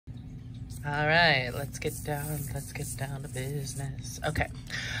All right, let's get down to business. Okay.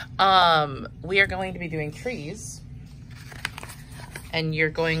 We are going to be doing trees, and you're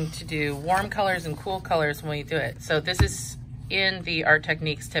going to do warm colors and cool colors when we do it. So this is in the Art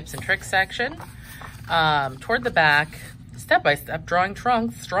Techniques Tips and Tricks section. Toward the back, step by step, drawing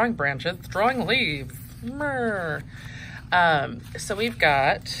trunks, drawing branches, drawing leaves. So we've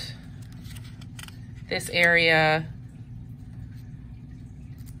got this area.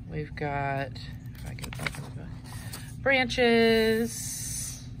 We've got, if I can open the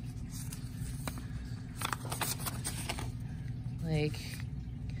branches, like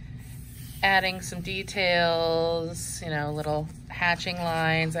adding some details, you know, little hatching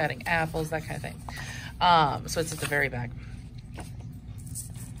lines, adding apples, that kind of thing. So it's at the very back.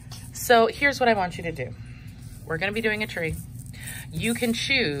 So here's what I want you to do. We're going to be doing a tree. You can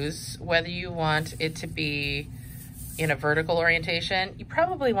choose whether you want it to be in a vertical orientation. You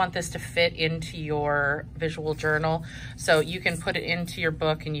probably want this to fit into your visual journal, so you can put it into your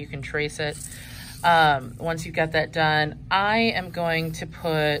book and you can trace it. Once you've got that done, I am going to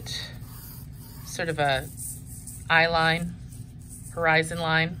put sort of a eye line, horizon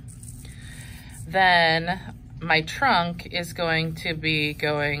line. Then my trunk is going to be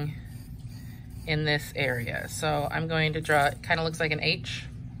going in this area. So I'm going to draw, it kind of looks like an H.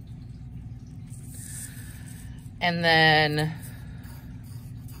 And then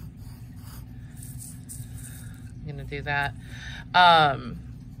I'm gonna do that.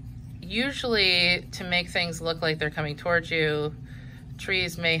 Usually to make things look like they're coming towards you,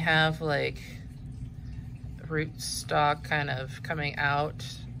 trees may have like root stock kind of coming out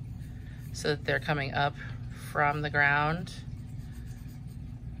so that they're coming up from the ground.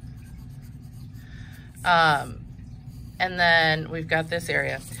 And then we've got this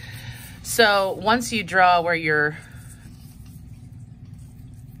area. So once you draw where your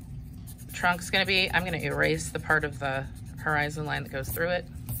trunk's gonna be, I'm gonna erase the part of the horizon line that goes through it.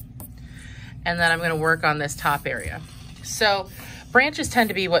 And then I'm gonna work on this top area. So branches tend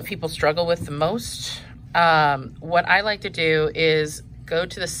to be what people struggle with the most. What I like to do is go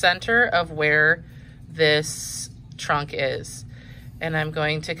to the center of where this trunk is. And I'm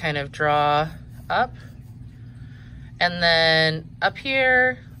going to kind of draw up. And then up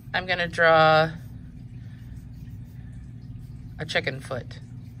here, I'm gonna draw a chicken foot.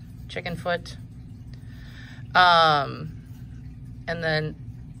 And then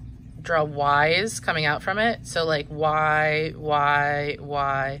draw Y's coming out from it. So like why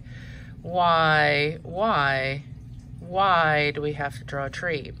do we have to draw a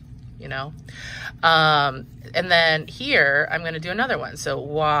tree, you know? And then here, I'm gonna do another one. So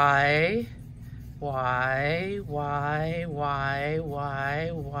why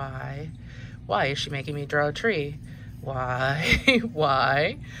is she making me draw a tree? Why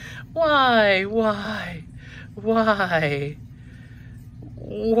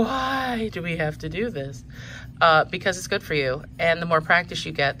do we have to do this? Because it's good for you. And the more practice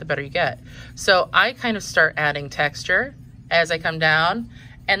you get, the better you get. So I kind of start adding texture as I come down,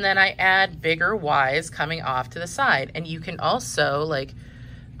 and then I add bigger Y's coming off to the side. And you can also, like,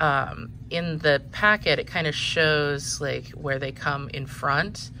 in the packet, it kind of shows like where they come in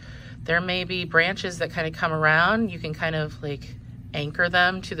front. There may be branches that kind of come around. You can kind of like anchor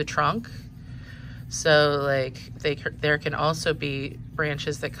them to the trunk. So like there can also be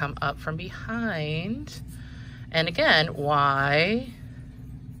branches that come up from behind. And again, why?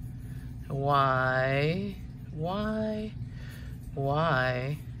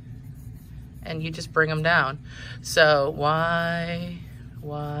 And you just bring them down. So why?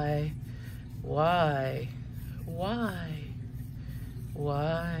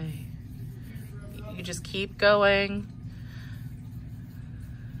 You just keep going.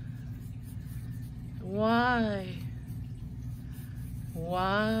 Why?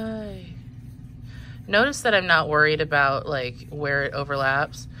 Notice that I'm not worried about like where it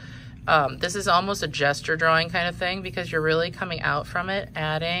overlaps. This is almost a gesture drawing kind of thing because you're really coming out from it,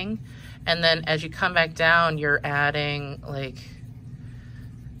 adding, and then as you come back down, you're adding like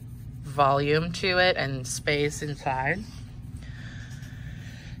volume to it and space inside.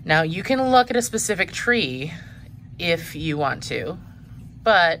 Now you can look at a specific tree if you want to,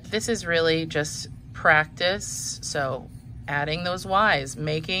 but this is really just practice. So adding those Y's,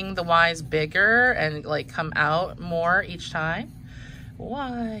 making the Y's bigger and like come out more each time.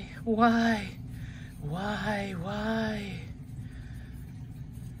 Why?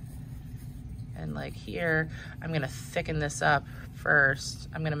 And like here, I'm gonna thicken this up first.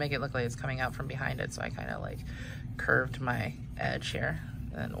 I'm gonna make it look like it's coming out from behind it. So I kind of like curved my edge here.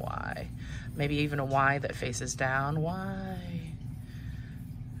 And Y. Maybe even a Y that faces down. Y.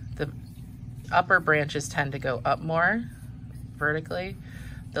 upper branches tend to go up more vertically.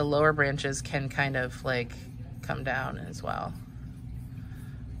 The lower branches can kind of like come down as well,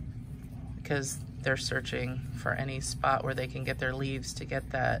 because they're searching for any spot where they can get their leaves to get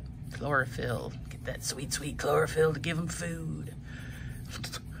that chlorophyll, get that sweet, sweet chlorophyll to give them food.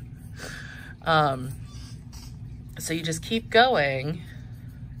 So you just keep going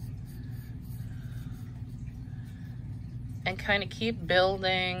and kind of keep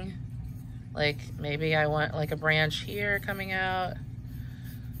building. Like maybe I want like a branch here coming out.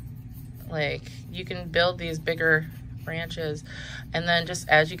 Like you can build these bigger branches, and then just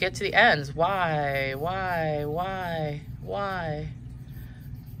as you get to the ends, why?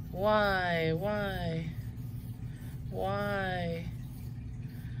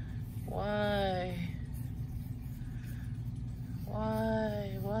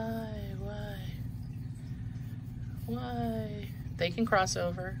 They can cross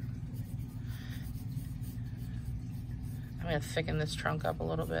over. I'm going to thicken this trunk up a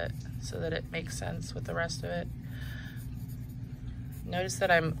little bit so that it makes sense with the rest of it. Notice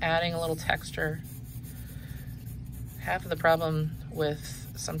that I'm adding a little texture. Half of the problem with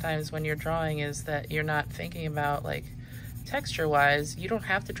sometimes when you're drawing is that you're not thinking about like texture wise. You don't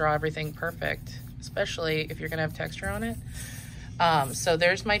have to draw everything perfect, especially if you're going to have texture on it. So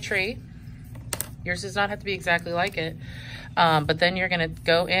there's my tree. Yours does not have to be exactly like it. But then you're going to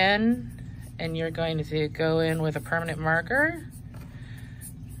go in and you're going to go in with a permanent marker.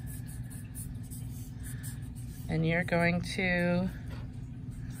 And you're going to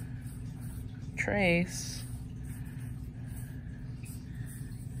trace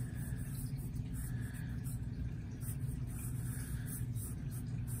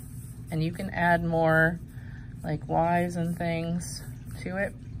and you can add more like Y's and things to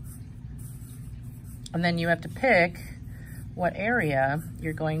it. And then you have to pick what area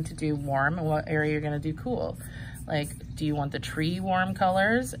you're going to do warm and what area you're going to do cool. Like, do you want the tree warm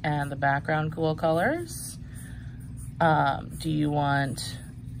colors and the background cool colors? Do you want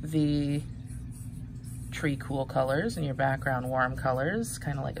the tree cool colors and your background warm colors,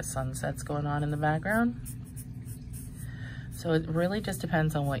 kind of like a sunset's going on in the background? So it really just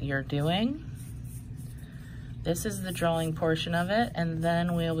depends on what you're doing. This is the drawing portion of it, and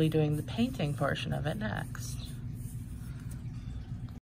then we'll be doing the painting portion of it next.